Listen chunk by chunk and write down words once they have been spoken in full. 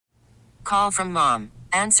Call from mom.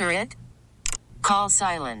 Answer it. Call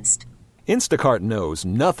silenced. Instacart knows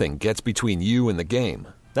nothing gets between you and the game.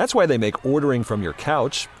 That's why they make ordering from your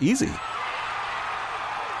couch easy.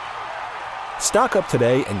 Stock up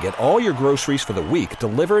today and get all your groceries for the week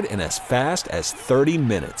delivered in as fast as 30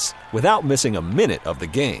 minutes without missing a minute of the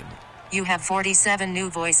game. You have 47 new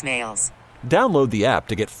voicemails. Download the app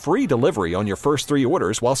to get free delivery on your first 3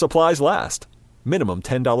 orders while supplies last. Minimum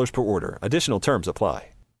 $10 per order. Additional terms apply.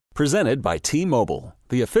 Presented by T-Mobile,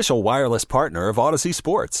 the official wireless partner of Odyssey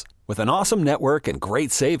Sports. With an awesome network and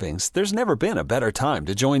great savings, there's never been a better time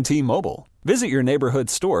to join T-Mobile. Visit your neighborhood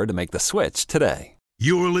store to make the switch today.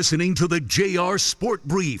 You're listening to the JR Sport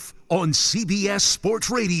Brief on CBS Sports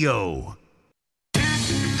Radio.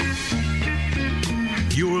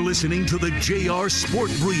 You're listening to the JR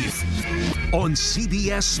Sport Brief on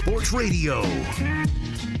CBS Sports Radio.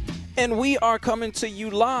 And we are coming to you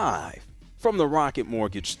live from the Rocket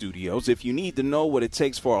Mortgage Studios. If you need to know what it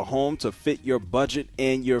takes for a home to fit your budget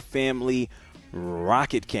and your family,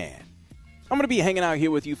 Rocket can. I'm going to be hanging out here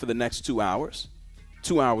with you for the next 2 hours.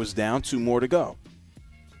 2 hours down, 2 more to go.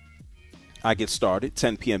 I get started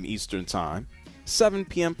 10 p.m. Eastern Time, 7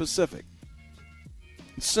 p.m. Pacific.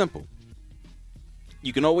 It's simple.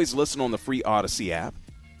 You can always listen on the free Odyssey app.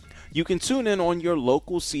 You can tune in on your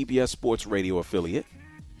local CBS Sports Radio affiliate.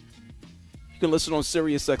 You can listen on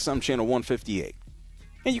Sirius XM channel 158.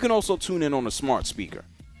 And you can also tune in on a smart speaker.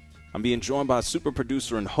 I'm being joined by super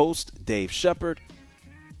producer and host Dave Shepard.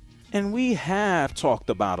 And we have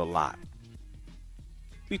talked about a lot.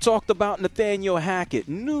 We talked about Nathaniel Hackett,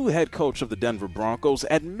 new head coach of the Denver Broncos,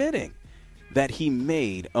 admitting that he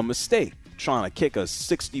made a mistake trying to kick a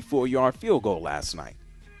 64-yard field goal last night.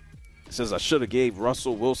 He says, I should have gave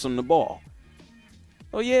Russell Wilson the ball.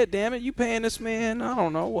 Oh, yeah, damn it, you paying this man, I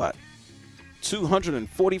don't know what,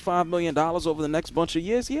 $245 million over the next bunch of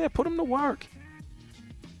years? Yeah, put him to work.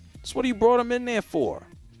 That's what you brought him in there for.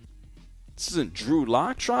 This isn't Drew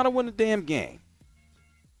Lock. Try to win the damn game.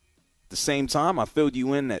 At the same time, I filled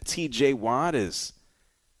you in that T.J. Watt is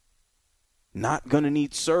not going to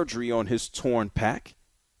need surgery on his torn pec.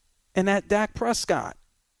 And that Dak Prescott,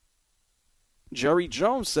 Jerry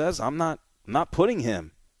Jones says, I'm not putting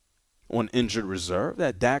him on injured reserve.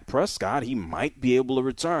 That Dak Prescott, he might be able to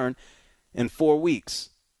return in 4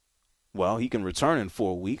 weeks. Well, he can return in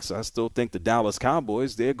 4 weeks. I still think the Dallas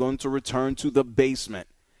Cowboys, they're going to return to the basement.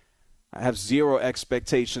 I have zero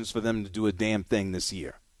expectations for them to do a damn thing this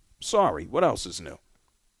year. Sorry, what else is new?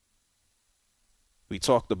 We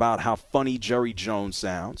talked about how funny Jerry Jones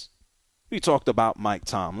sounds. We talked about Mike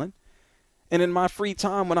Tomlin. And in my free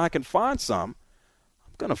time, when I can find some,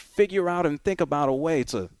 I'm going to figure out and think about a way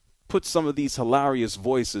to put some of these hilarious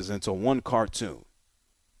voices into one cartoon.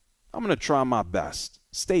 I'm going to try my best.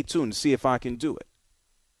 Stay tuned to see if I can do it.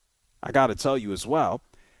 I got to tell you as well,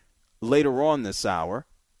 later on this hour,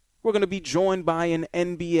 we're going to be joined by an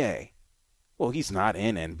NBA. Well, he's not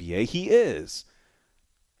in NBA. He is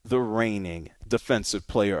the reigning Defensive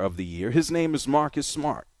Player of the Year. His name is Marcus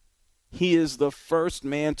Smart. He is the first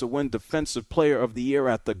man to win Defensive Player of the Year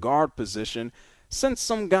at the guard position since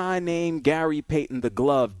some guy named Gary Payton the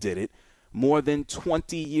Glove did it more than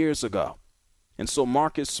 20 years ago. And so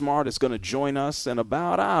Marcus Smart is going to join us in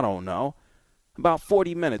about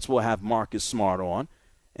 40 minutes we'll have Marcus Smart on.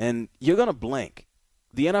 And you're going to blink.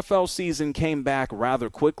 The NFL season came back rather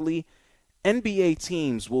quickly. NBA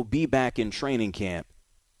teams will be back in training camp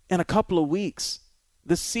in a couple of weeks.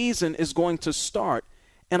 The season is going to start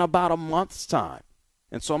in about a month's time.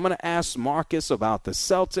 And so I'm going to ask Marcus about the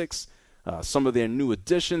Celtics, some of their new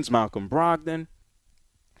additions. Malcolm Brogdon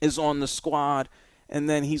is on the squad, and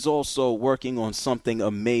then he's also working on something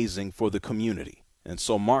amazing for the community. And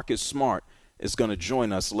so Marcus Smart is going to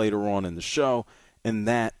join us later on in the show, and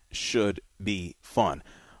that should be fun.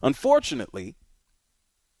 Unfortunately,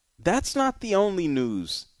 that's not the only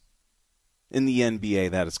news in the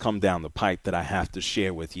NBA that has come down the pipe that I have to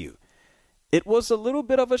share with you. It was a little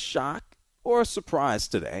bit of a shock or a surprise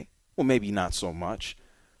today, well, maybe not so much,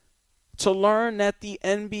 to learn that the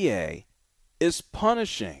NBA is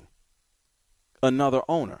punishing another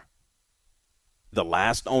owner. The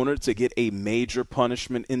last owner to get a major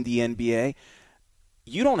punishment in the NBA,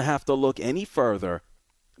 you don't have to look any further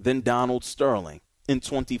than Donald Sterling in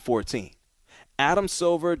 2014. Adam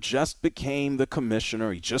Silver just became the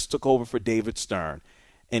commissioner. He just took over for David Stern,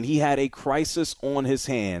 and he had a crisis on his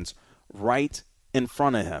hands right in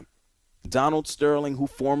front of him. Donald Sterling, who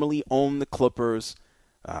formerly owned the Clippers.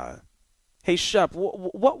 Hey, Shep,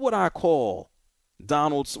 what would I call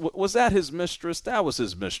Donald's? Was that his mistress? That was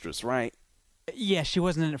his mistress, right? Yeah, she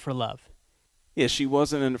wasn't in it for love. Yeah, she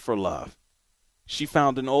wasn't in it for love. She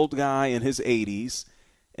found an old guy in his 80s,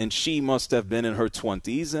 and she must have been in her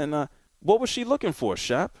 20s. And what was she looking for,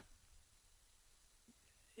 Shep?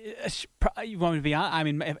 You want me to be honest? I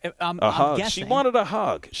mean, I'm hug. guessing. She wanted a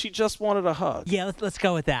hug. She just wanted a hug. Yeah, let's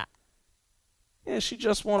go with that. Yeah, she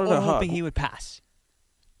just wanted Or a hug. hoping he would pass.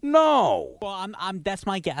 No. Well, that's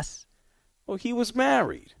my guess. Well, he was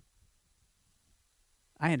married.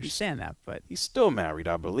 I understand that, but He's still married,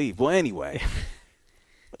 I believe. Well, anyway,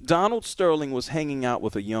 Donald Sterling was hanging out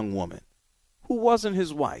with a young woman who wasn't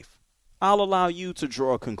his wife. I'll allow you to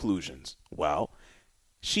draw conclusions. Well,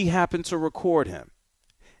 she happened to record him.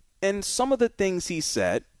 And some of the things he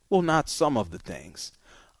said, well, not some of the things,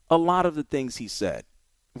 a lot of the things he said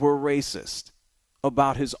were racist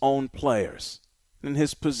about his own players and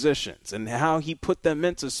his positions and how he put them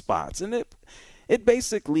into spots. And it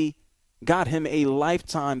basically got him a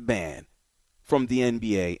lifetime ban from the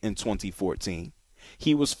NBA in 2014.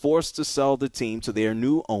 He was forced to sell the team to their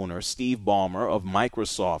new owner, Steve Ballmer of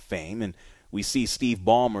Microsoft fame. And we see Steve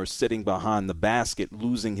Ballmer sitting behind the basket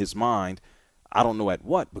losing his mind. I don't know at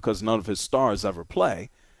what, because none of his stars ever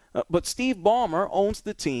play. But Steve Ballmer owns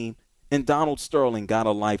the team, and Donald Sterling got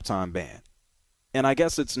a lifetime ban. And I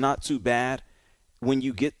guess it's not too bad when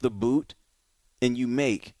you get the boot and you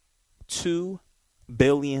make $2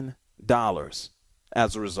 billion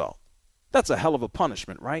as a result. That's a hell of a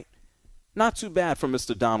punishment, right? Not too bad for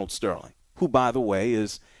Mr. Donald Sterling, who, by the way,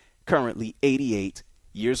 is currently 88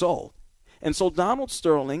 years old. And so Donald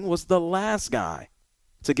Sterling was the last guy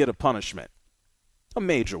to get a punishment. A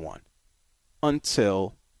major one,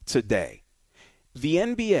 until today. The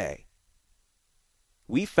NBA,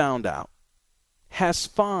 we found out, has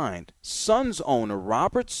fined Suns owner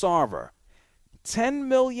Robert Sarver $10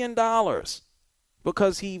 million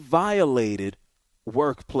because he violated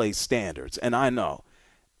workplace standards. And I know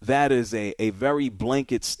that is a very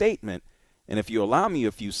blanket statement, and if you allow me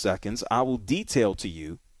a few seconds, I will detail to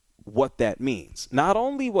you what that means. Not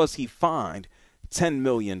only was he fined $10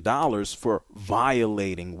 million for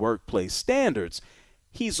violating workplace standards,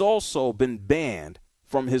 he's also been banned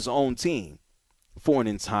from his own team for an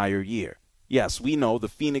entire year. Yes, we know the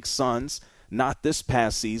Phoenix Suns, not this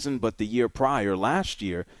past season, but the year prior, last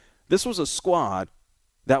year, this was a squad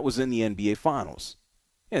that was in the NBA Finals.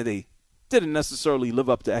 Yeah, they didn't necessarily live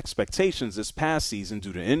up to expectations this past season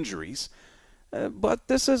due to injuries, but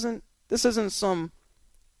this isn't some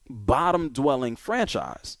bottom-dwelling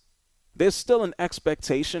franchise. There's still an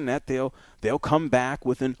expectation that they'll come back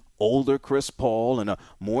with an older Chris Paul and a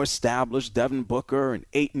more established Devin Booker and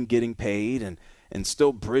Ayton getting paid and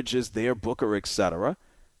still Bridges there, Booker, etc.,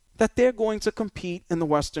 that they're going to compete in the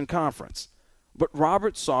Western Conference. But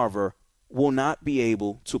Robert Sarver will not be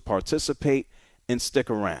able to participate and stick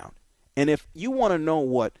around. And if you want to know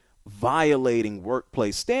what violating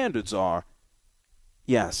workplace standards are,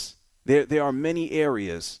 yes, there are many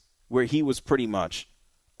areas where he was pretty much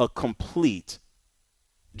a complete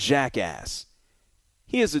jackass.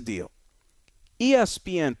 Here's the deal.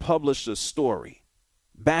 ESPN published a story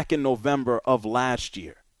back in November of last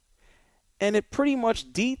year, and it pretty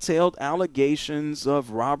much detailed allegations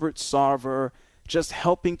of Robert Sarver just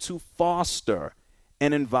helping to foster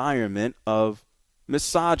an environment of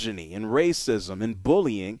misogyny and racism and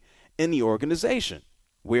bullying in the organization,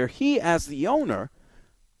 where he, as the owner,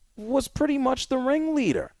 was pretty much the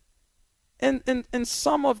ringleader. And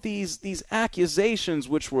some of these accusations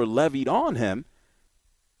which were levied on him,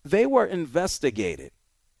 they were investigated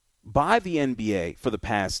by the NBA for the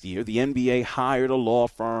past year. The NBA hired a law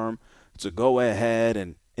firm to go ahead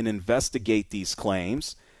and investigate these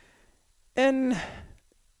claims. And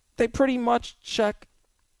they pretty much check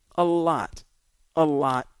a lot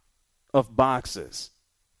of boxes.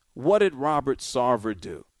 What did Robert Sarver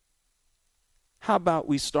do? How about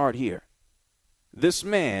we start here? This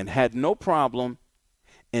man had no problem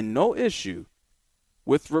and no issue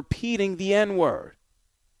with repeating the N-word.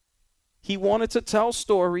 He wanted to tell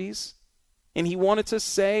stories, and he wanted to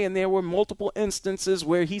say, and there were multiple instances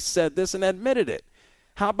where he said this and admitted it.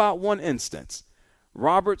 How about one instance?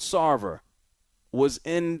 Robert Sarver was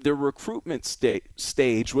in the recruitment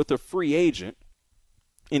stage with a free agent,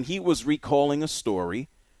 and he was recalling a story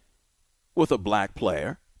with a black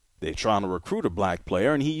player. They're trying to recruit a black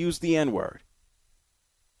player, and he used the N-word.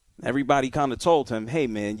 Everybody kind of told him, hey,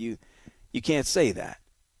 man, you can't say that.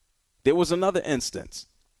 There was another instance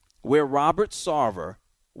where Robert Sarver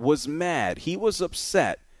was mad. He was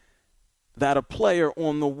upset that a player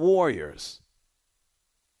on the Warriors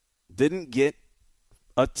didn't get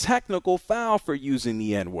a technical foul for using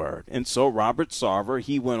the N-word. And so Robert Sarver,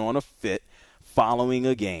 he went on a fit following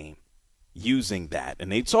a game using that.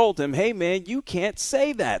 And they told him, hey, man, you can't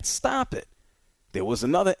say that. Stop it. There was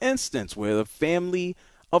another instance where the family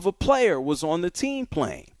of a player was on the team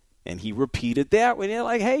playing, and he repeated that when they're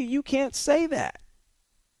like, hey, you can't say that.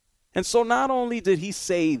 And so not only did he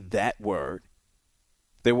say that word,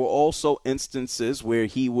 there were also instances where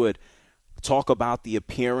he would talk about the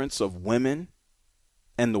appearance of women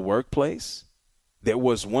in the workplace. There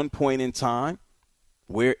was one point in time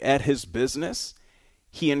where at his business,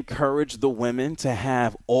 he encouraged the women to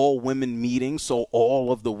have all women meetings so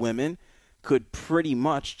all of the women could pretty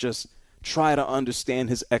much just try to understand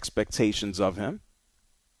his expectations of him,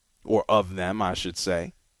 or of them, I should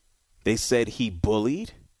say. They said he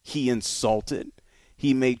bullied, he insulted,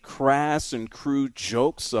 he made crass and crude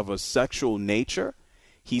jokes of a sexual nature.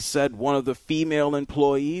 He said one of the female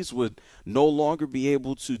employees would no longer be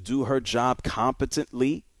able to do her job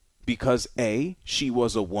competently because, A, she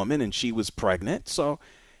was a woman and she was pregnant. So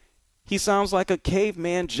he sounds like a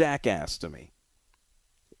caveman jackass to me.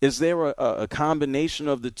 Is there a combination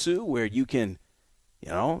of the two where you can,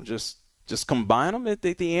 just combine them?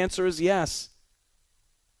 The answer is yes.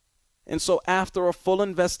 And so after a full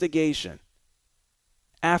investigation,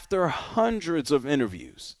 after hundreds of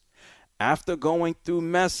interviews, after going through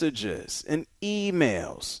messages and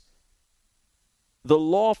emails, the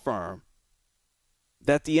law firm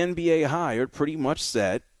that the NBA hired pretty much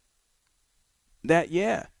said that,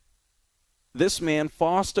 yeah, this man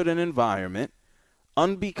fostered an environment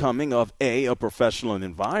unbecoming of a professional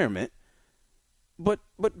environment, but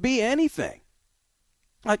B, anything.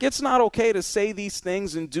 Like, it's not okay to say these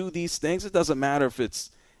things and do these things. It doesn't matter if it's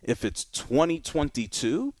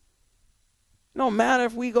 2022. No matter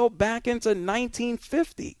if we go back into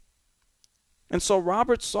 1950. And so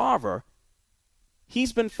Robert Sarver,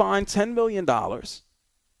 he's been fined $10 million.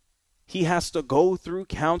 He has to go through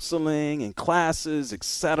counseling and classes,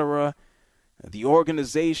 etc. The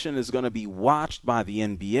organization is going to be watched by the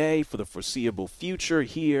NBA for the foreseeable future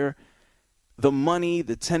here. The money,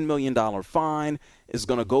 the $10 million fine, is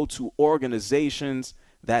going to go to organizations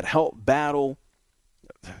that help battle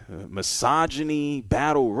misogyny,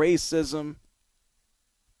 battle racism.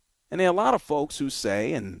 And there are a lot of folks who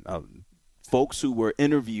say, and folks who were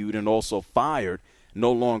interviewed and also fired,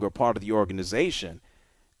 no longer part of the organization,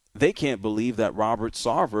 they can't believe that Robert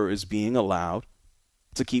Sarver is being allowed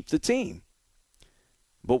to keep the team.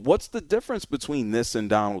 But what's the difference between this and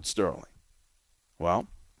Donald Sterling? Well,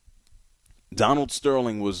 Donald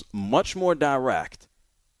Sterling was much more direct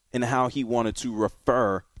in how he wanted to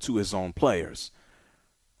refer to his own players.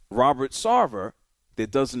 Robert Sarver, there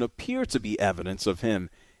doesn't appear to be evidence of him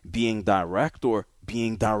being direct or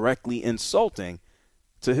being directly insulting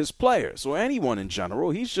to his players or anyone in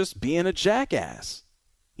general. He's just being a jackass.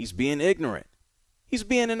 He's being ignorant. He's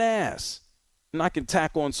being an ass. And I can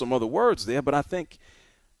tack on some other words there, but I think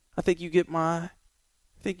you get what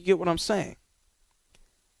I'm saying.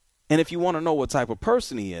 And if you want to know what type of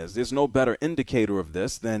person he is, there's no better indicator of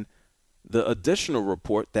this than the additional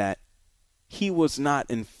report that he was not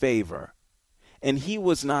in favor and he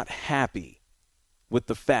was not happy with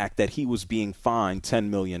the fact that he was being fined $10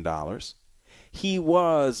 million. He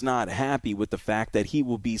was not happy with the fact that he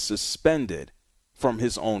will be suspended from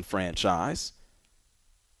his own franchise.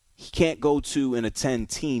 He can't go to and attend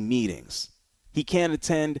team meetings. He can't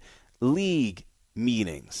attend league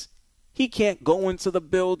meetings. He can't go into the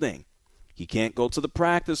building. He can't go to the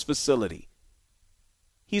practice facility.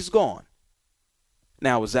 He's gone.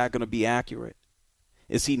 Now, is that going to be accurate?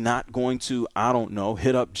 Is he not going to,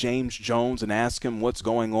 hit up James Jones and ask him what's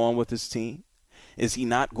going on with his team? Is he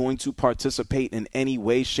not going to participate in any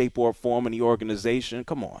way, shape, or form in the organization?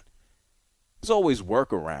 Come on. There's always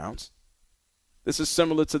workarounds. This is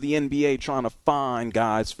similar to the NBA trying to fine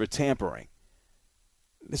guys for tampering.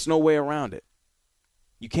 There's no way around it.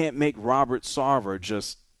 You can't make Robert Sarver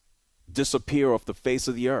just disappear off the face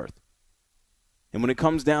of the earth. And when it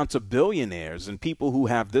comes down to billionaires and people who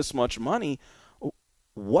have this much money,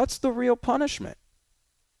 what's the real punishment?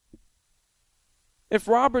 If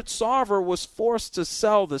Robert Sarver was forced to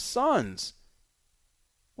sell the Suns,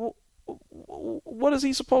 what is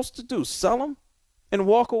he supposed to do? Sell them and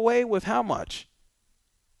walk away with how much?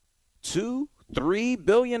 $2-3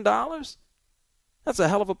 billion? That's a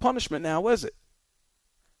hell of a punishment now, is it?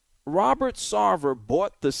 Robert Sarver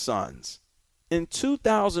bought the Suns in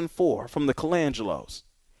 2004 from the Colangelos.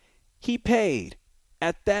 He paid,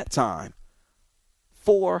 at that time,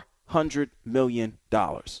 $400 million.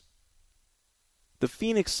 The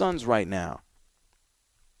Phoenix Suns right now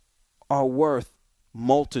are worth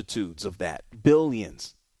multitudes of that,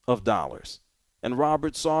 billions of dollars. And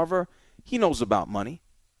Robert Sarver, he knows about money.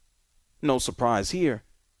 No surprise here.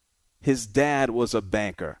 His dad was a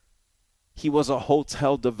banker. He was a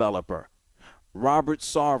hotel developer. Robert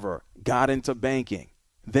Sarver got into banking.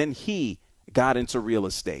 Then he got into real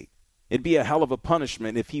estate. It'd be a hell of a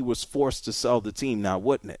punishment if he was forced to sell the team now,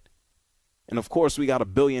 wouldn't it? And, of course, we got a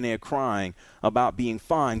billionaire crying about being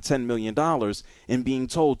fined $10 million and being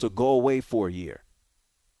told to go away for a year.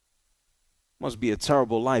 Must be a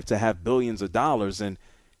terrible life to have billions of dollars and,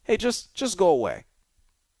 hey, just go away.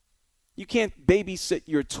 You can't babysit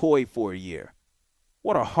your toy for a year.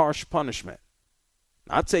 What a harsh punishment.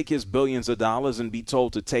 I'd take his billions of dollars and be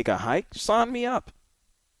told to take a hike. Sign me up.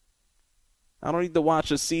 I don't need to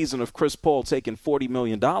watch a season of Chris Paul taking $40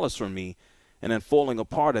 million from me and then falling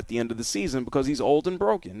apart at the end of the season because he's old and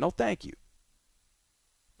broken. No, thank you.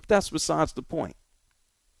 But that's besides the point.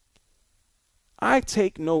 I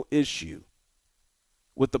take no issue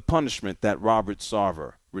with the punishment that Robert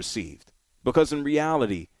Sarver received. Because in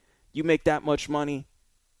reality, you make that much money,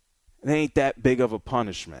 it ain't that big of a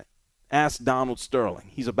punishment. Ask Donald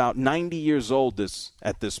Sterling. He's about 90 years old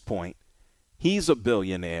at this point. He's a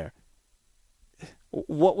billionaire.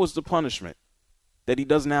 What was the punishment? That he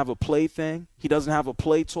doesn't have a plaything? He doesn't have a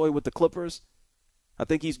play toy with the Clippers? I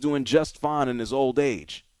think he's doing just fine in his old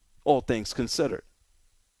age, all things considered.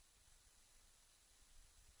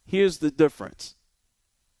 Here's the difference.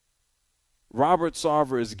 Robert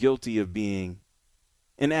Sarver is guilty of being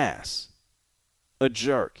an ass, a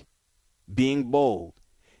jerk, being bold,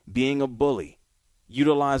 being a bully,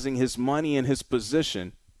 utilizing his money and his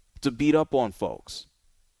position to beat up on folks.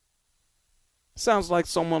 Sounds like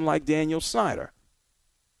someone like Daniel Snyder,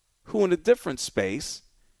 who in a different space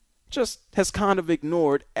just has kind of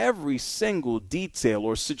ignored every single detail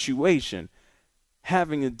or situation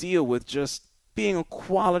having to deal with just being a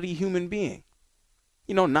quality human being.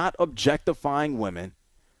 You know, not objectifying women,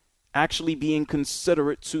 actually being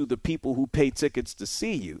considerate to the people who pay tickets to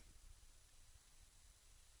see you.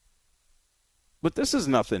 But this is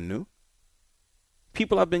nothing new.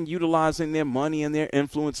 People have been utilizing their money and their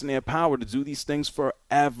influence and their power to do these things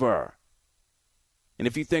forever. And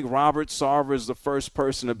if you think Robert Sarver is the first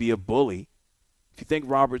person to be a bully, if you think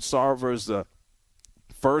Robert Sarver is the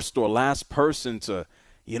first or last person to,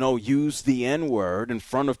 use the N-word in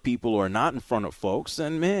front of people or not in front of folks,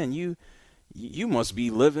 then, man, you must be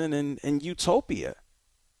living in utopia.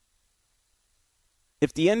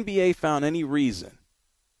 If the NBA found any reason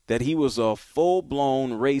that he was a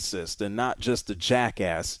full-blown racist and not just a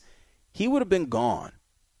jackass, he would have been gone.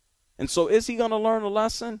 And so is he going to learn a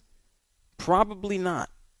lesson? Probably not.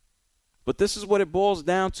 But this is what it boils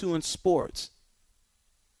down to in sports.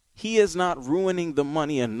 He is not ruining the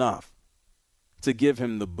money enough to give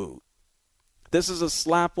him the boot. This is a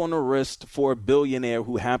slap on the wrist for a billionaire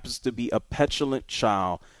who happens to be a petulant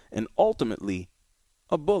child and ultimately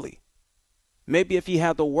a bully. Maybe if he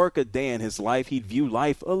had to work a day in his life, he'd view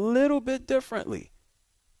life a little bit differently.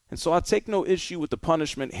 And so I take no issue with the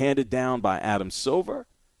punishment handed down by Adam Silver.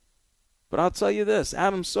 But I'll tell you this,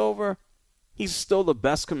 Adam Silver, he's still the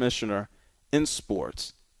best commissioner in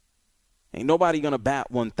sports. Ain't nobody going to bat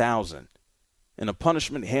 1,000. And a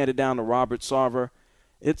punishment handed down to Robert Sarver,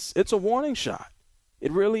 it's a warning shot.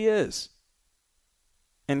 It really is.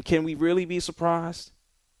 And can we really be surprised?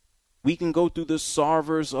 We can go through the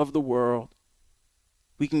Sarvers of the world.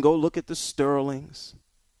 We can go look at the Sterlings.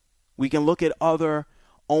 We can look at other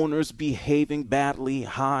owners behaving badly,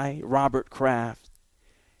 hi, Robert Kraft.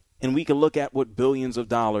 And we can look at what billions of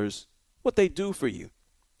dollars, what they do for you,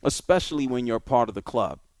 especially when you're part of the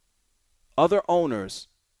club. Other owners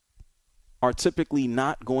are typically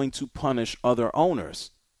not going to punish other owners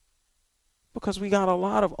because we got a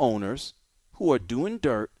lot of owners who are doing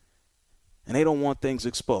dirt and they don't want things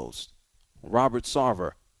exposed. Robert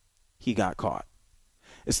Sarver, he got caught.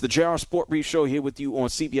 It's the JR Sport Brief Show here with you on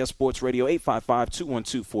CBS Sports Radio,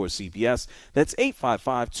 855-212-4CBS. That's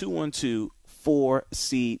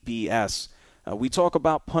 855-212-4CBS. We talk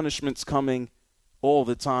about punishments coming all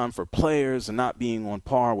the time for players and not being on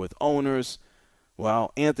par with owners.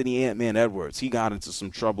 Well, Anthony Ant-Man Edwards, he got into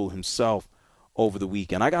some trouble himself over the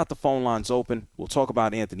weekend. I got the phone lines open. We'll talk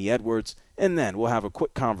about Anthony Edwards, and then we'll have a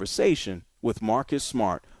quick conversation with Marcus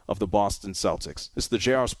Smart of the Boston Celtics. It's the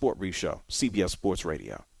JR Sport Brief Show, CBS Sports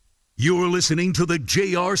Radio. You're listening to the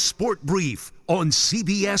JR Sport Brief on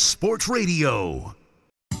CBS Sports Radio.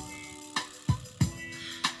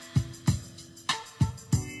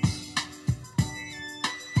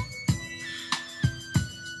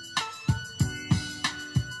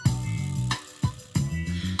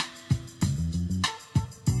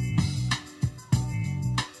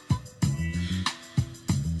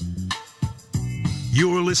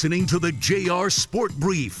 You're listening to the JR Sport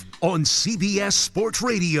Brief on CBS Sports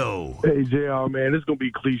Radio. Hey, JR, man, this is going to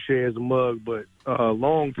be cliche as a mug, but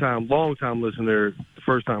long time listener,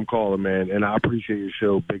 first time caller, man, and I appreciate your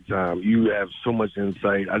show big time. You have so much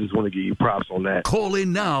insight. I just want to give you props on that. Call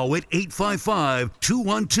in now at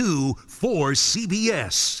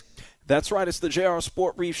 855-212-4CBS. That's right. It's the JR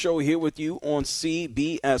Sport Brief Show here with you on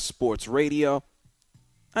CBS Sports Radio.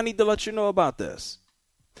 I need to let you know about this.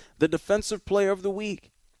 The Defensive Player of the Week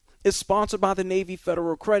is sponsored by the Navy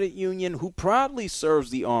Federal Credit Union, who proudly serves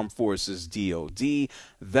the Armed Forces, DOD,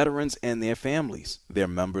 veterans, and their families. Their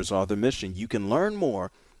members are the mission. You can learn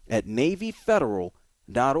more at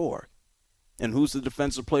NavyFederal.org. And who's the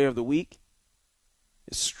Defensive Player of the Week?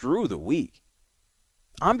 It's Screw the Week.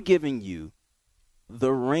 I'm giving you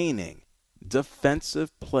the reigning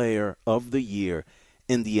Defensive Player of the Year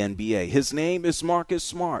in the NBA. His name is Marcus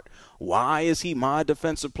Smart. Why is he my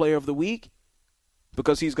Defensive Player of the Week?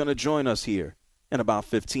 Because he's going to join us here in about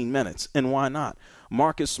 15 minutes. And why not?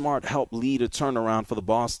 Marcus Smart helped lead a turnaround for the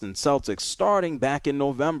Boston Celtics starting back in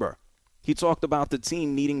November. He talked about the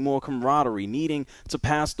team needing more camaraderie, needing to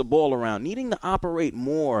pass the ball around, needing to operate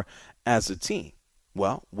more as a team.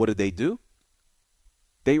 Well, what did they do?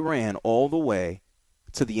 They ran all the way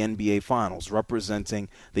to the NBA Finals, representing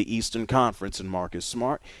the Eastern Conference in Marcus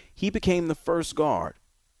Smart. He became the first guard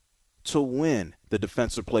to win the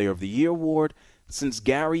Defensive Player of the Year award since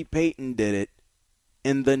Gary Payton did it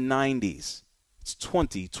in the 90s. It's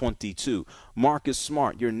 2022. Marcus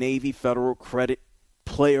Smart, your Navy Federal Credit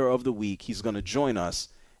Player of the Week. He's going to join us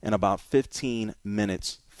in about 15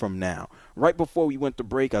 minutes from now. Right before we went to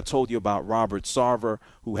break, I told you about Robert Sarver,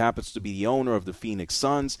 who happens to be the owner of the Phoenix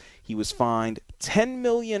Suns. He was fined $10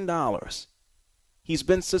 million. He's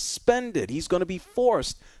been suspended. He's going to be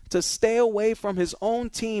forced to stay away from his own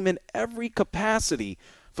team in every capacity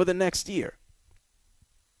for the next year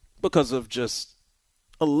because of just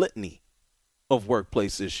a litany of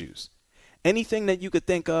workplace issues. Anything that you could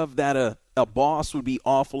think of that a boss would be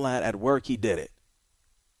awful at work, he did it.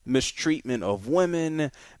 Mistreatment of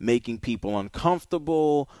women, making people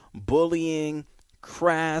uncomfortable, bullying,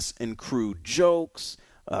 crass and crude jokes.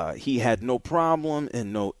 He had no problem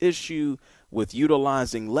and no issue with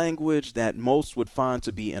utilizing language that most would find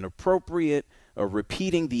to be inappropriate,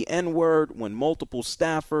 repeating the N-word when multiple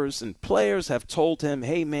staffers and players have told him,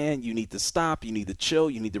 hey, man, you need to stop, you need to chill,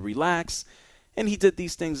 you need to relax. And he did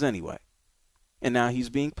these things anyway. And now he's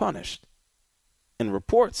being punished. And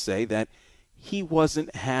reports say that he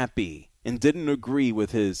wasn't happy and didn't agree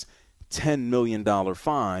with his $10 million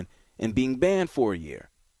fine and being banned for a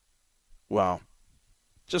year. Well,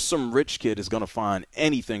 just some rich kid is going to find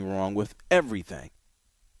anything wrong with everything.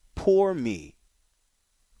 Poor me.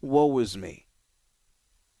 Woe is me.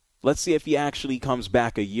 Let's see if he actually comes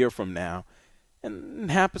back a year from now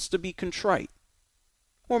and happens to be contrite.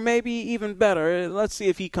 Or maybe even better, let's see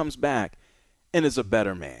if he comes back and is a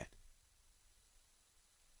better man.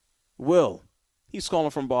 Will, he's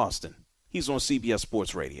calling from Boston. He's on CBS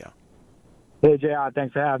Sports Radio. Hey, JR,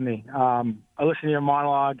 thanks for having me. I listened to your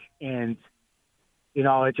monologue, and, you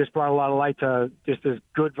know, it just brought a lot of light to just as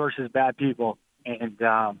good versus bad people. And,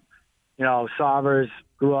 you know, Savers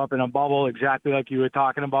grew up in a bubble exactly like you were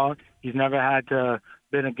talking about. He's never had to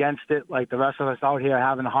been against it like the rest of us out here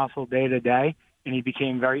having to hustle day to day, and he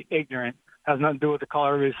became very ignorant. Has nothing to do with the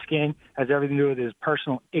color of his skin. Has everything to do with his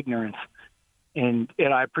personal ignorance. And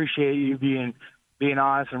I appreciate you being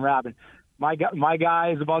honest and rapping. My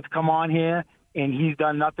guy is about to come on here, and he's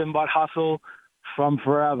done nothing but hustle from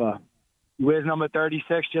forever. He wears number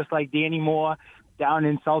 36, just like Danny Moore, down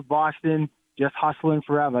in South Boston, just hustling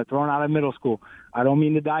forever, thrown out of middle school. I don't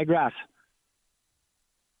mean to digress,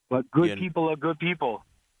 but good people are good people,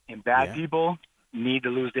 and bad people need to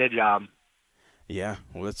lose their job. Yeah,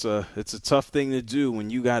 well, it's a tough thing to do when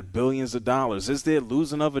you got billions of dollars. Is there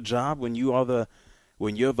losing of a job when you're the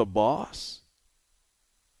boss?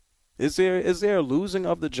 Is there a losing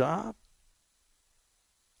of the job?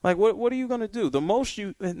 Like what are you going to do? The most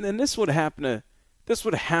and this would have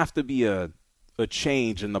to be a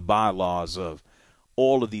change in the bylaws of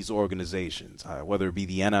all of these organizations, whether it be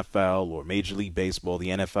the NFL or Major League Baseball, the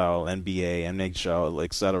NFL, NBA, NHL,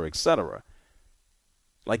 et cetera, et cetera.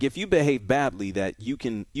 Like if you behave badly, that you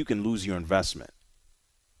can lose your investment.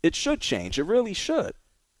 It should change. It really should.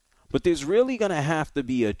 But there's really going to have to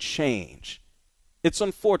be a change. It's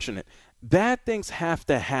unfortunate. Bad things have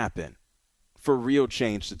to happen for real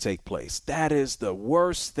change to take place. That is the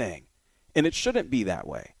worst thing. And it shouldn't be that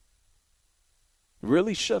way. It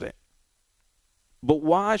really shouldn't. But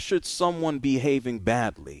why should someone behaving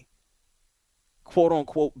badly, quote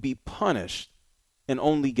unquote, be punished and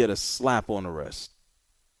only get a slap on the wrist?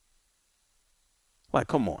 Like,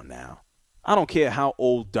 come on now. I don't care how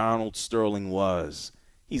old Donald Sterling was.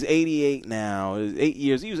 He's 88 now, 8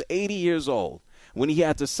 years. He was 80 years old when he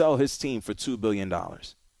had to sell his team for $2 billion.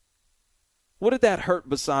 What did that hurt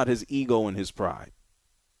beside his ego and his pride?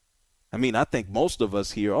 I mean, I think most of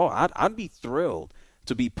us here, I'd be thrilled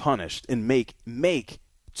to be punished and make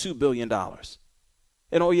 $2 billion.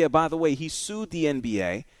 And, oh, yeah, by the way, he sued the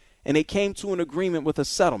NBA, and they came to an agreement with a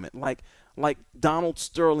settlement, like Donald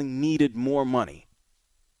Sterling needed more money.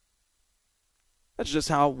 That's just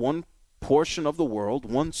how one portion of the world,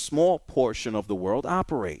 one small portion of the world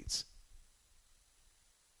operates.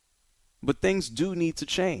 But things do need to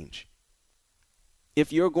change.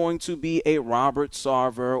 If you're going to be a Robert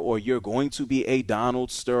Sarver or you're going to be a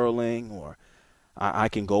Donald Sterling, or I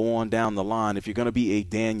can go on down the line, if you're going to be a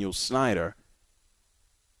Daniel Snyder,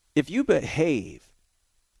 if you behave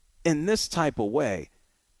in this type of way,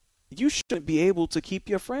 you shouldn't be able to keep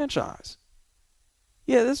your franchise.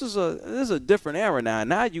 Yeah, this is a different era now.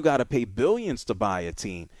 Now you got to pay billions to buy a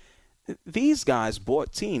team. These guys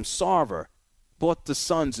bought teams. Sarver bought the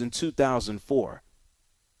Suns in 2004.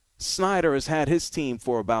 Snyder has had his team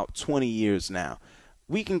for about 20 years now.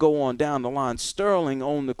 We can go on down the line. Sterling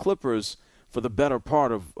owned the Clippers for the better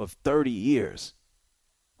part of 30 years.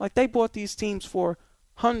 Like, they bought these teams for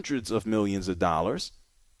hundreds of millions of dollars.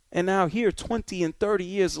 And now here, 20 and 30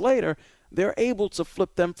 years later, they're able to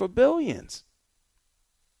flip them for billions.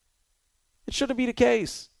 It shouldn't be the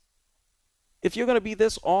case. If you're going to be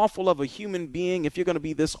this awful of a human being, if you're going to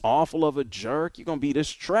be this awful of a jerk, you're going to be this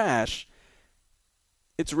trash,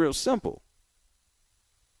 it's real simple.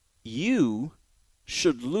 You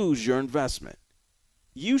should lose your investment.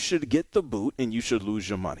 You should get the boot and you should lose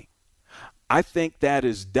your money. I think that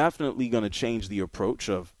is definitely going to change the approach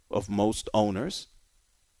of most owners.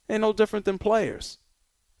 And no different than players.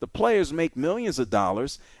 The players make millions of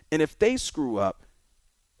dollars, and if they screw up,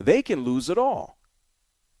 they can lose it all.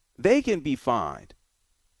 They can be fined.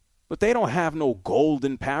 But they don't have no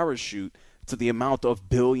golden parachute to the amount of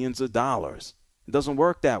billions of dollars. It doesn't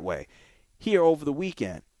work that way. Here over the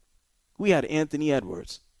weekend, we had Anthony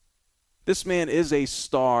Edwards. This man is a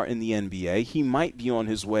star in the NBA. He might be on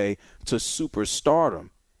his way to superstardom.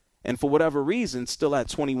 And for whatever reason, still at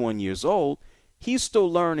 21 years old, he's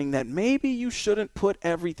still learning that maybe you shouldn't put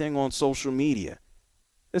everything on social media.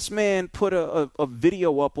 This man put a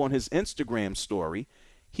video up on his Instagram story.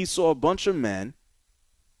 He saw a bunch of men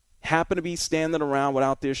happen to be standing around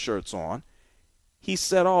without their shirts on. He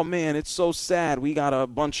said, oh, man, it's so sad. We got a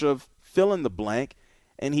bunch of fill in the blank.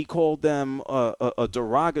 And he called them a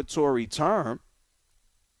derogatory term.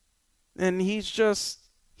 And he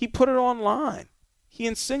put it online. He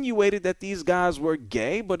insinuated that these guys were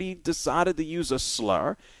gay, but he decided to use a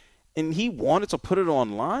slur. And he wanted to put it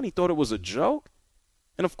online. He thought it was a joke.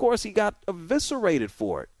 And, of course, he got eviscerated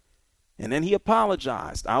for it. And then he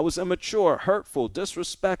apologized. I was immature, hurtful,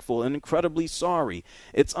 disrespectful, and incredibly sorry.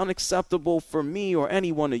 It's unacceptable for me or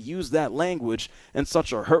anyone to use that language in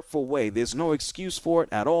such a hurtful way. There's no excuse for it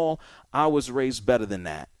at all. I was raised better than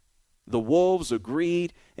that. The Wolves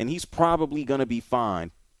agreed, and he's probably going to be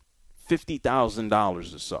fined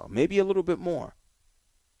 $50,000 or so, maybe a little bit more.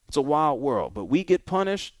 It's a wild world, but we get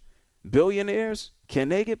punished. Billionaires, can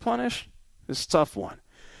they get punished? It's a tough one.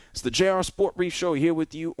 It's the JR Sport Brief Show here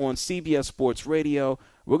with you on CBS Sports Radio.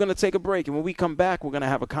 We're going to take a break, and when we come back, we're going to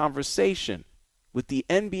have a conversation with the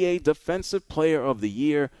NBA Defensive Player of the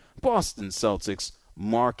Year, Boston Celtics,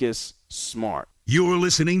 Marcus Smart. You're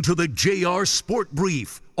listening to the JR Sport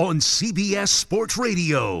Brief on CBS Sports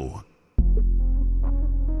Radio.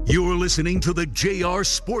 You're listening to the JR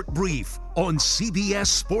Sport Brief on CBS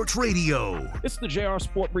Sports Radio. It's the JR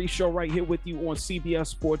Sport Brief Show right here with you on CBS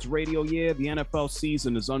Sports Radio. Yeah, the NFL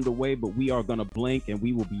season is underway, but we are going to blink, and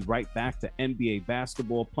we will be right back to NBA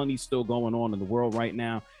basketball. Plenty still going on in the world right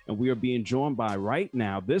now, and we are being joined by right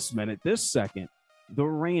now, this minute, this second, the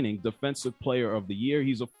reigning Defensive Player of the Year.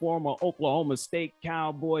 He's a former Oklahoma State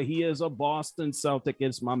Cowboy. He is a Boston Celtic.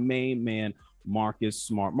 It's my main man, Marcus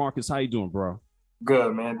Smart. Marcus, how you doing, bro?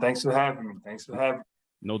 Good, man. Thanks for having me.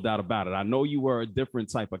 No doubt about it. I know you were a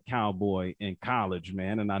different type of Cowboy in college,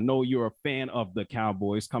 man, and I know you're a fan of the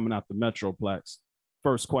Cowboys coming out the Metroplex.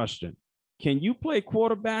 First question, can you play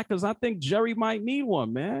quarterback? Because I think Jerry might need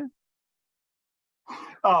one, man.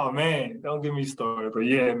 Oh, man, don't get me started. But,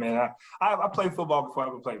 yeah, man, I played football before I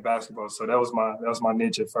ever played basketball, so that was my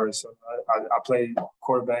niche at first. So I played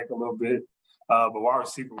quarterback a little bit, but wide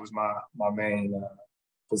receiver was my main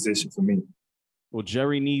position for me. Well,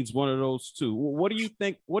 Jerry needs one of those too. What do you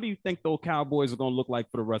think? What do you think those Cowboys are going to look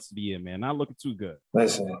like for the rest of the year, man? Not looking too good.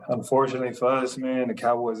 Listen, unfortunately for us, man, the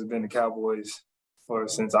Cowboys have been the Cowboys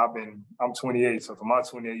since I'm 28, so for my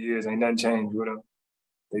 28 years, ain't nothing changed with them.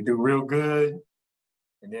 They do real good,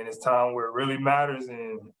 and then it's time where it really matters,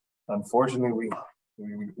 and unfortunately,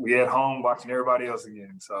 we at home watching everybody else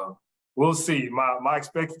again. So we'll see. My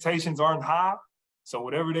expectations aren't high, so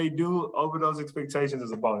whatever they do over those expectations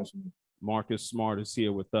is a bonus for me. Marcus Smart is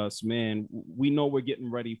here with us. Man, we know we're getting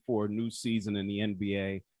ready for a new season in the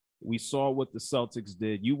NBA. We saw what the Celtics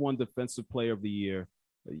did. You won Defensive Player of the Year.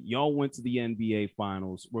 Y'all went to the NBA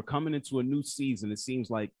Finals. We're coming into a new season. It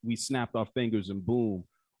seems like we snapped our fingers and boom,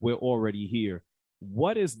 we're already here.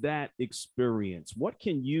 What is that experience? What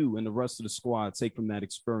can you and the rest of the squad take from that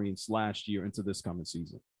experience last year into this coming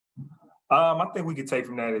season? I think we could take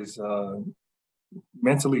from that is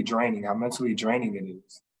mentally draining, how mentally draining it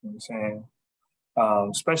is. You know what I'm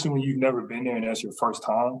saying? Especially when you've never been there and that's your first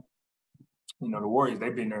time. You know, the Warriors,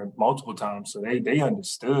 they've been there multiple times, so they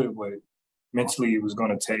understood what mentally it was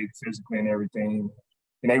going to take, physically and everything.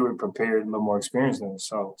 And they were prepared and a little more experienced than us.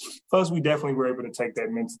 So for us, we definitely were able to take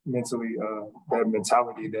that mentally, that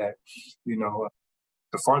mentality that, you know,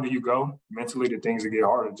 the farther you go, mentally the things that get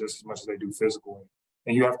harder just as much as they do physically.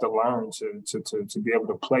 And you have to learn to be able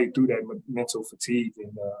to play through that mental fatigue.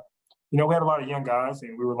 And, you know, we had a lot of young guys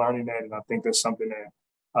and we were learning that. And I think that's something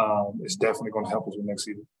that is definitely going to help us with next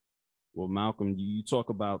season. Well, Malcolm, you talk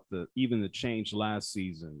about even the change last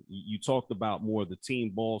season. You talked about more the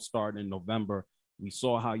team ball starting in November. We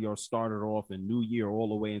saw how y'all started off in New Year all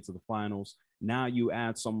the way into the finals. Now you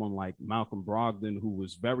add someone like Malcolm Brogdon, who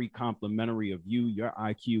was very complimentary of you, your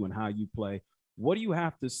IQ, and how you play. What do you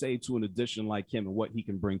have to say to an addition like him and what he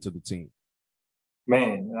can bring to the team?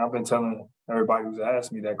 Man, I've been telling everybody who's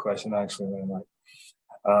asked me that question, actually, man. Like,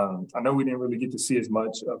 I know we didn't really get to see as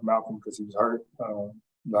much of Malcolm because he was hurt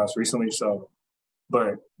last recently. So,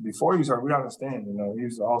 but before he was hurt, we understand, you know, he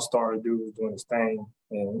was an all-star dude, was doing his thing.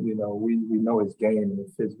 And, you know, we know his game and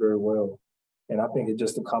it fits very well. And I think it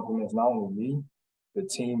just complements not only me, the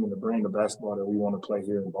team and the brand of basketball that we want to play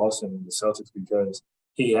here in Boston and the Celtics because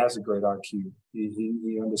he has a great IQ.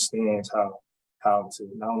 He understands how to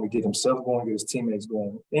not only get himself going, get his teammates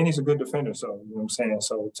going. And he's a good defender, so, you know what I'm saying?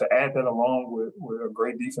 So to add that along with a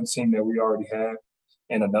great defense team that we already have,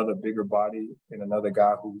 and another bigger body and another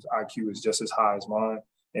guy whose IQ is just as high as mine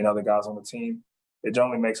and other guys on the team, it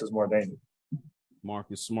only makes us more dangerous.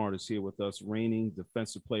 Marcus Smart is here with us, reigning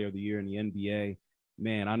Defensive Player of the Year in the NBA.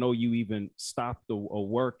 Man, I know you even stopped a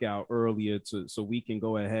workout earlier so we can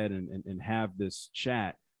go ahead and have this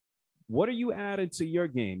chat. What are you adding to your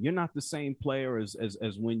game? You're not the same player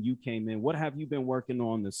as when you came in. What have you been working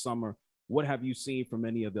on this summer? What have you seen from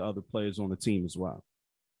any of the other players on the team as well?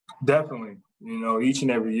 Definitely. You know, each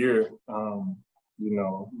and every year, you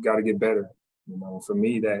know, got to get better. You know, for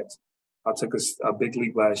me, that I took a big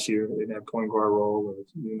leap last year in that point guard role of,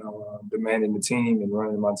 you know, demanding the team and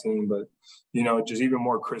running my team. But, you know, just even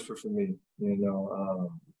more crisper for me, you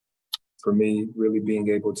know, for me, really being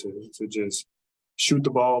able to just shoot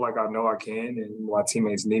the ball like I know I can and my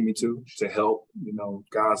teammates need me to help, you know,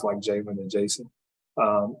 guys like Jalen and Jason,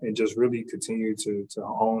 and just really continue to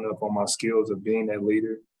hone up on my skills of being that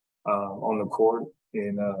leader on the court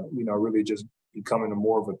and, you know, really just becoming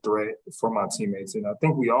more of a threat for my teammates. And I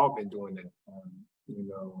think we all been doing that. You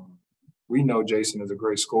know, we know Jason is a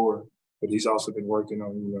great scorer, but he's also been working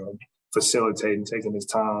on, you know, facilitating, taking his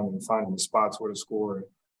time and finding the spots where to score.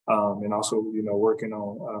 And also, you know, working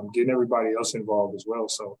on getting everybody else involved as well.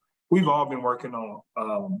 So we've all been working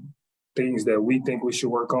on things that we think we should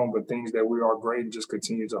work on, but things that we are great and just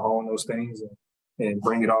continue to hone those things and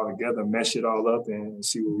bring it all together, mesh it all up and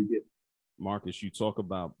see what we get. Marcus, you talk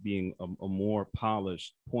about being a more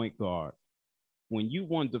polished point guard. When you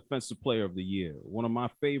won Defensive Player of the Year, one of my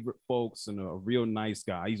favorite folks and a real nice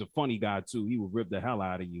guy, he's a funny guy too, he would rip the hell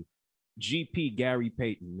out of you, GP Gary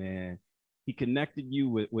Payton, man. He connected you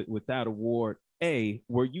with that award.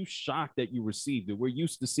 Were you shocked that you received it? We're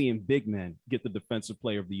used to seeing big men get the Defensive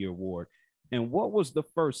Player of the Year award. And what was the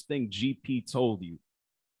first thing GP told you?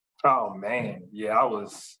 Oh, man. Yeah,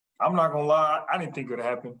 I'm not going to lie. I didn't think it would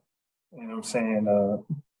happen. You know what I'm saying?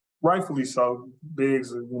 Rightfully so.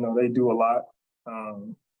 Bigs, you know, they do a lot.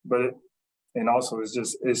 And also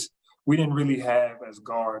we didn't really have as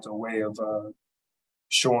guards a way of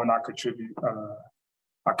showing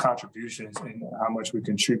our contributions and how much we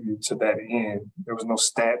contribute to that end. There was no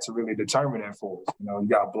stat to really determine that for us. You know, you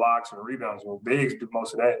got blocks and rebounds. Well, bigs do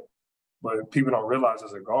most of that. But people don't realize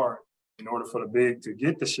as a guard, in order for the big to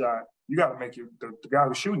get the shot, you got to make the guy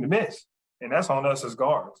who's shooting the miss. And that's on us as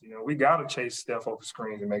guards. You know, we got to chase Steph over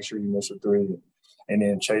screens and make sure you miss a three and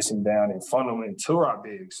then chase him down and funnel into our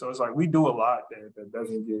bigs. So it's like we do a lot that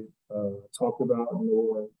doesn't get talked about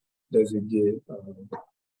or doesn't get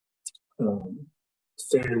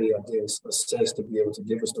fairly, I guess, assessed to be able to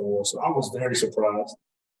give us the award. So I was very surprised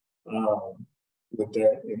with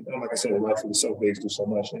that. And like I said, rightfully so, Biggs do so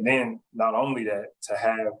much. And then not only that, to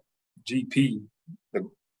have GP,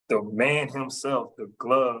 the man himself, the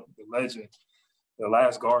glove, the legend, the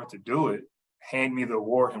last guard to do it, hand me the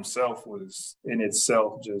award himself was in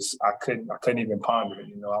itself just I couldn't even ponder it.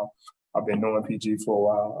 I've been knowing PG for a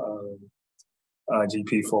while,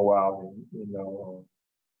 GP for a while, and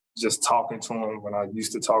just talking to him when I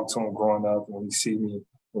used to talk to him growing up, when he see me,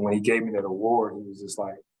 and when he gave me that award, he was just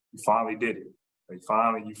like, "You finally did it. You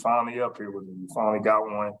finally up here with me. You finally got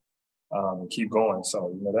one, and keep going."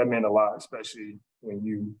 So that meant a lot, especially when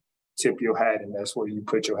you tip your hat and that's where you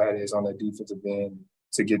put your hat is on that defensive end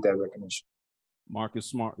to get that recognition. Marcus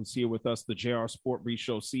Smart is here with us, the JR Sport Brief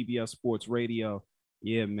Show, CBS Sports Radio.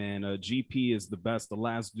 Yeah, man, GP is the best, the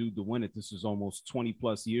last dude to win it. This is almost 20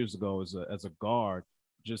 plus years ago as a guard.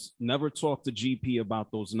 Just never talk to GP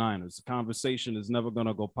about those Niners. The conversation is never going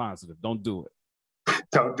to go positive. Don't do it.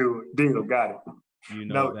 Don't do it. Deal, got it. You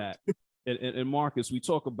know that. And Marcus, we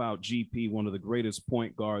talk about GP, one of the greatest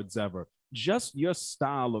point guards ever. Just your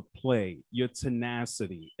style of play, your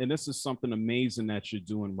tenacity, and this is something amazing that you're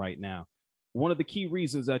doing right now. One of the key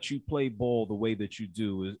reasons that you play ball the way that you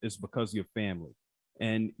do is because of your family.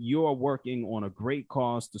 And you're working on a great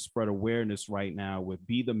cause to spread awareness right now with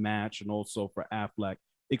Be The Match and also for Aflac.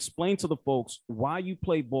 Explain to the folks why you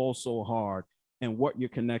play ball so hard and what your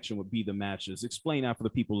connection with Be The Match is. Explain that for the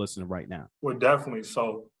people listening right now. Well, definitely.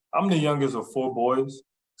 So I'm the youngest of 4 boys.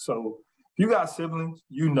 So if you got siblings,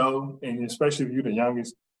 and especially if you're the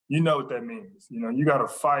youngest, you know what that means. You got to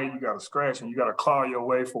fight, you got to scratch, and you got to claw your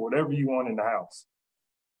way for whatever you want in the house.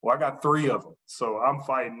 Well, I got 3 of them. So I'm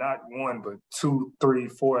fighting not 1, but 2, 3,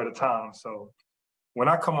 4 at a time. So when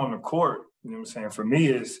I come on the court, for me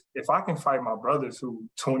is if I can fight my brothers who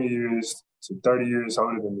 20 years to 30 years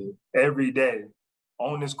older than me every day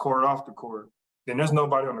on this court, off the court, then there's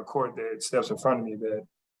nobody on the court that steps in front of me that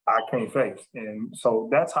I can't face. And so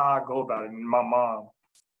that's how I go about it. And my mom,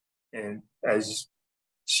 and as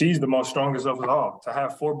she's the most strongest of us all, to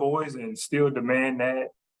have 4 boys and still demand that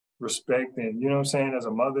respect and, as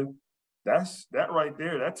a mother, that right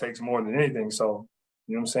there, that takes more than anything. So,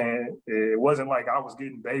 it wasn't like I was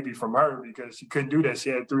getting baby from her because she couldn't do that. She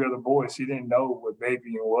had 3 other boys. She didn't know what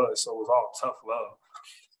babying was. So it was all tough love.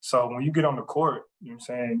 So when you get on the court,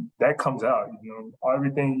 that comes out,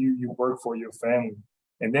 everything you work for your family.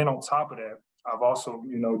 And then on top of that, I've also,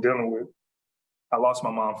 I lost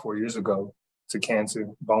my mom 4 years ago to cancer,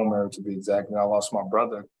 bone marrow to be exact. And I lost my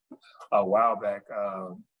brother a while back,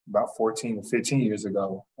 about 14 or 15 years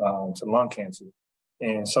ago, to lung cancer.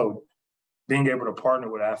 And so being able to partner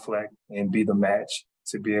with Aflac and Be The Match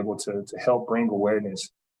to be able to help bring awareness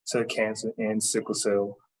to cancer and sickle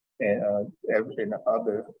cell and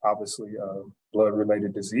other, obviously,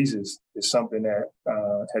 blood-related diseases is something that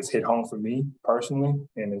has hit home for me personally,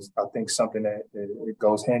 and is, I think, something that it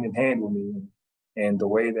goes hand in hand with me. And the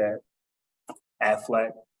way that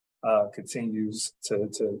Aflac continues to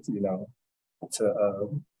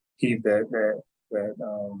heave that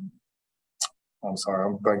I'm sorry,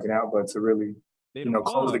 I'm breaking out, but to really,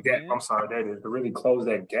 close the gap. Man. I'm sorry, to really close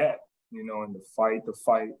that gap, and the fight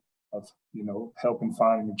of, helping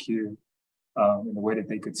find the cure, in the way that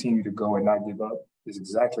they continue to go and not give up is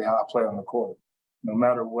exactly how I play on the court. No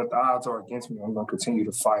matter what the odds are against me, I'm going to continue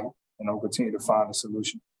to fight and I'm going to continue to find a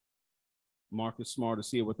solution. Marcus Smart is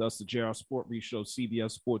here with us, the JR Sport Brief Show,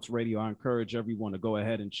 CBS Sports Radio. I encourage everyone to go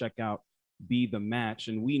ahead and check out Be The Match.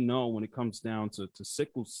 And we know when it comes down to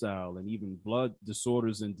sickle cell and even blood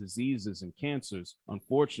disorders and diseases and cancers,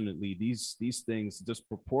 unfortunately, these things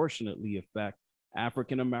disproportionately affect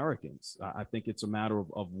African Americans. I think it's a matter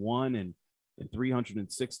of 1 in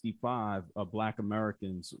 365 Black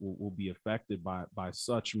Americans will be affected by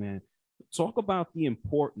such, man. Talk about the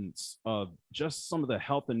importance of just some of the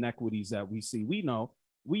health inequities that we see. We know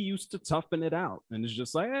we used to toughen it out, and it's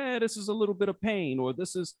just like, this is a little bit of pain, or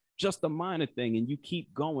this is just a minor thing, and you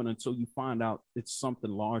keep going until you find out it's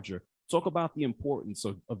something larger. Talk about the importance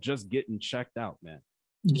of just getting checked out, man.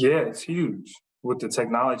 Yeah, it's huge. With the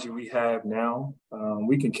technology we have now,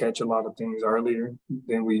 we can catch a lot of things earlier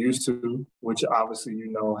than we used to, which obviously,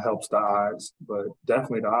 helps the odds. But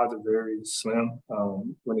definitely the odds are very slim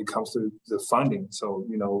when it comes to the funding. So,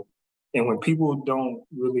 and when people don't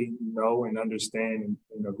really know and understand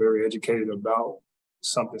and are very educated about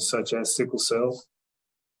something such as sickle cell,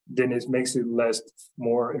 then it makes it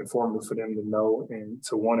more informative for them to know and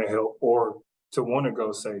to want to help, or to want to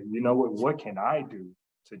go say, what can I do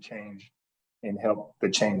to change and help the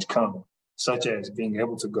change come? such as being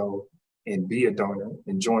able to go and be a donor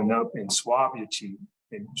and join up and swab your cheek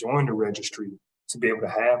and join the registry to be able to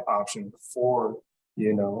have options for,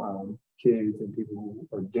 kids and people who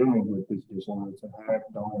are dealing with this disorder to have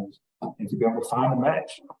donors and to be able to find a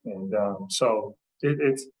match. And so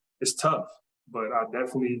it's tough, but I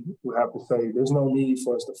definitely would have to say there's no need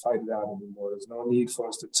for us to fight it out anymore. There's no need for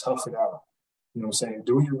us to tough it out. You know what I'm saying?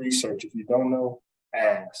 Do your research. If you don't know,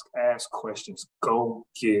 ask questions, go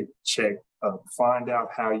get checked up, find out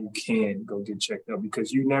how you can go get checked up,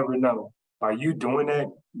 because you never know. By you doing that,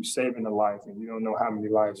 you're saving a life, and you don't know how many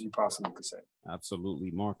lives you possibly could save. Absolutely.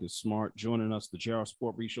 Marcus Smart joining us, the JR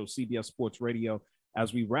Sport Brief Show, CBS Sports Radio.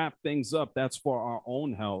 As we wrap things up, that's for our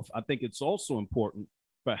own health. I think it's also important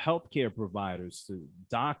for healthcare providers, to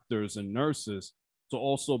doctors and nurses, to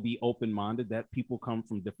also be open-minded, that people come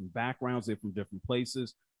from different backgrounds, they're from different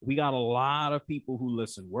places. We got a lot of people who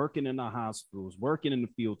listen, working in the hospitals, working in the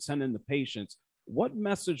field, tending to patients. What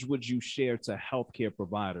message would you share to healthcare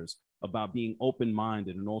providers about being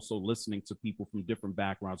open-minded and also listening to people from different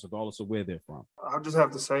backgrounds, regardless of where they're from? I'll just have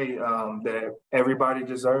to say that everybody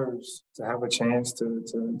deserves to have a chance to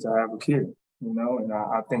have a kid, and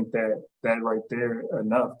I think that right there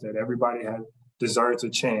enough, that everybody deserves a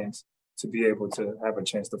chance to be able to have a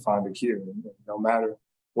chance to find a kid. And no matter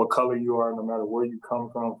what color you are, no matter where you come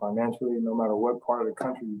from financially, no matter what part of the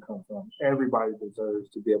country you come from, everybody deserves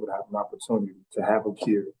to be able to have an opportunity to have a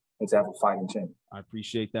kid and to have a fighting chance. I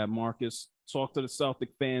appreciate that, Marcus. Talk to the Celtic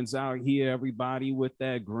fans out here, everybody with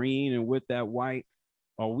that green and with that white.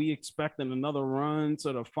 Are we expecting another run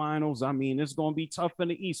to the finals? I mean, it's going to be tough in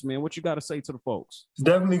the East, man. What you got to say to the folks? It's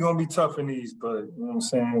definitely going to be tough in the East, but you know what I'm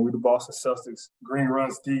saying? We're the Boston Celtics. Green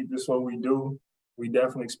runs deep. This is what we do. We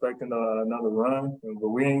definitely expecting another run, but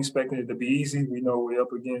we ain't expecting it to be easy. We know what we're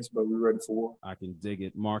up against, but we're ready for war. I can dig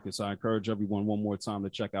it. Marcus, I encourage everyone one more time to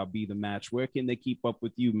check out Be The Match. Where can they keep up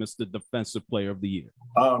with you, Mr. Defensive Player of the Year?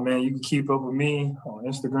 Oh, man, you can keep up with me on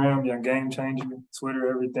Instagram, Young Game Changer,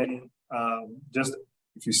 Twitter, everything. Just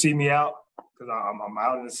if you see me out, because I'm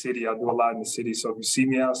out in the city, I do a lot in the city. So if you see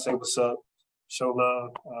me out, say what's up, show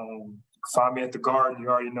love. Find me at the Garden. You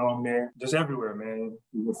already know I'm there. Just everywhere, man.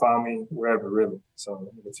 You can find me wherever, really. So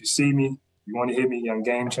if you see me, you want to hit me, Young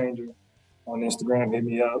Game Changer on Instagram, hit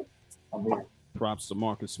me up. I'm here. Props to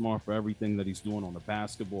Marcus Smart for everything that he's doing on the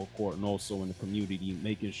basketball court and also in the community,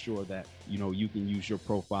 making sure that, you can use your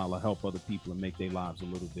profile to help other people and make their lives a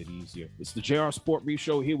little bit easier. It's the JR Sport Brief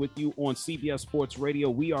Show here with you on CBS Sports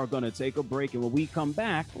Radio. We are going to take a break, and when we come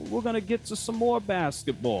back, we're going to get to some more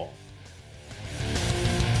basketball.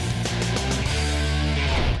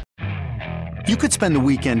 You could spend the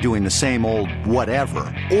weekend doing the same old whatever,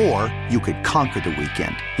 or you could conquer the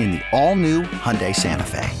weekend in the all-new Hyundai Santa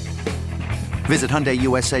Fe. Visit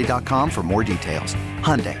HyundaiUSA.com for more details.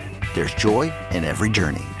 Hyundai, there's joy in every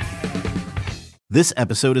journey. This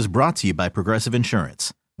episode is brought to you by Progressive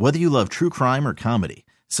Insurance. Whether you love true crime or comedy,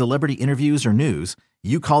 celebrity interviews or news,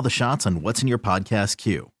 you call the shots on what's in your podcast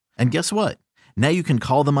queue. And guess what? Now you can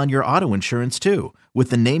call them on your auto insurance too, with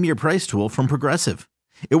the Name Your Price tool from Progressive.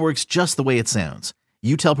 It works just the way it sounds.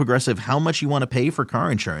 You tell Progressive how much you want to pay for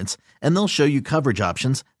car insurance, and they'll show you coverage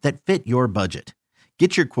options that fit your budget.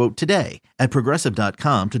 Get your quote today at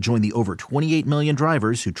Progressive.com to join the over 28 million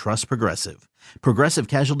drivers who trust Progressive. Progressive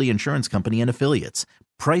Casualty Insurance Company and Affiliates.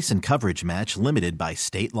 Price and coverage match limited by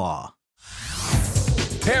state law.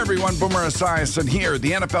 Hey everyone, Boomer Esiason here.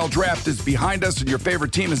 The NFL Draft is behind us and your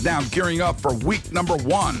favorite team is now gearing up for week number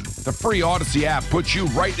 1. The free Odyssey app puts you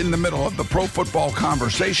right in the middle of the pro football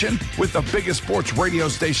conversation with the biggest sports radio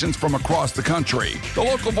stations from across the country. The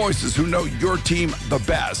local voices who know your team the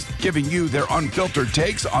best, giving you their unfiltered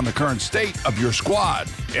takes on the current state of your squad.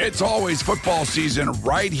 It's always football season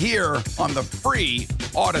right here on the free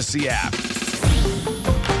Odyssey app.